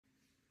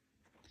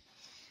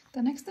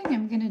The next thing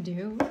I'm going to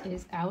do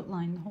is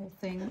outline the whole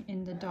thing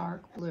in the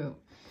dark blue.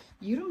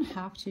 You don't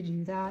have to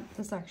do that.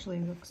 This actually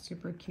looks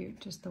super cute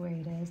just the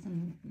way it is,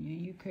 and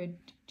you could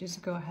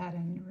just go ahead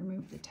and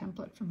remove the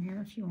template from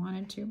here if you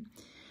wanted to.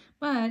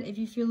 But if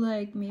you feel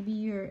like maybe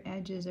your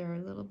edges are a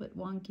little bit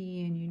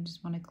wonky and you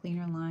just want a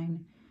cleaner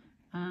line,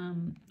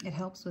 it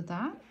helps with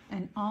that.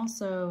 And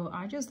also,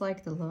 I just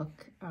like the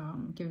look.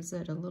 Gives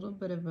it a little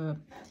bit of a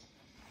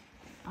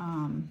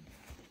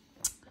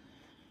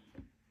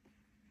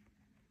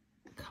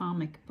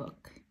comic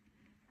book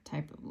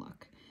type of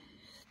look.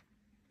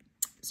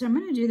 So I'm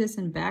going to do this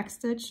in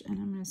backstitch, and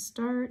I'm going to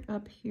start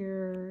up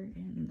here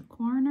in the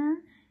corner.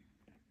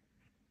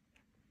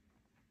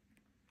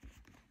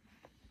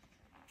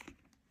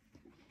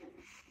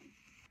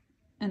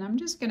 And I'm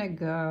just going to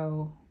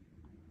go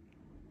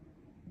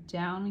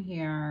down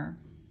here,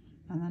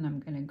 and then I'm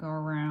going to go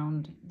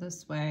around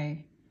this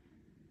way.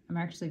 I'm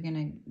actually going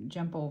to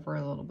jump over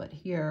a little bit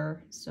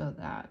here so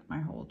that my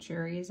whole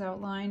cherry is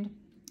outlined.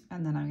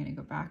 And then I'm going to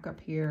go back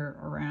up here,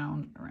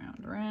 around,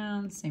 around,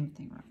 around, same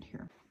thing around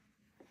here.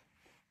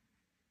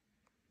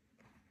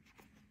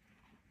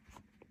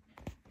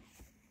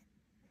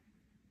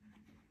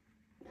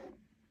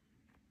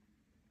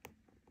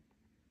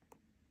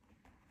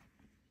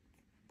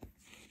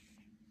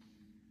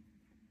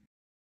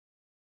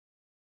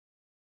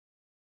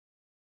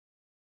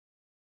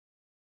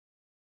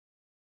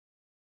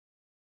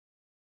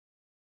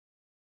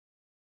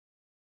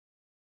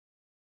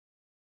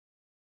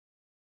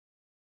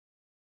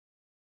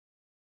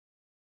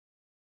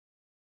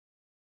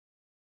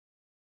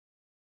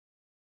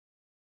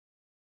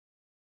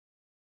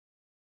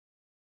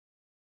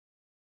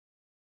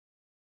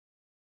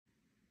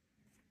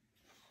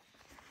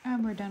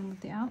 And we're done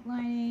with the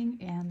outlining,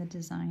 and the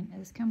design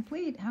is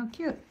complete. How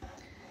cute.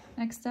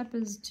 Next step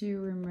is to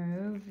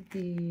remove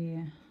the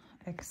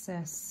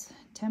excess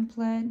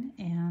template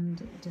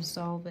and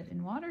dissolve it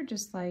in water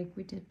just like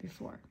we did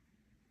before.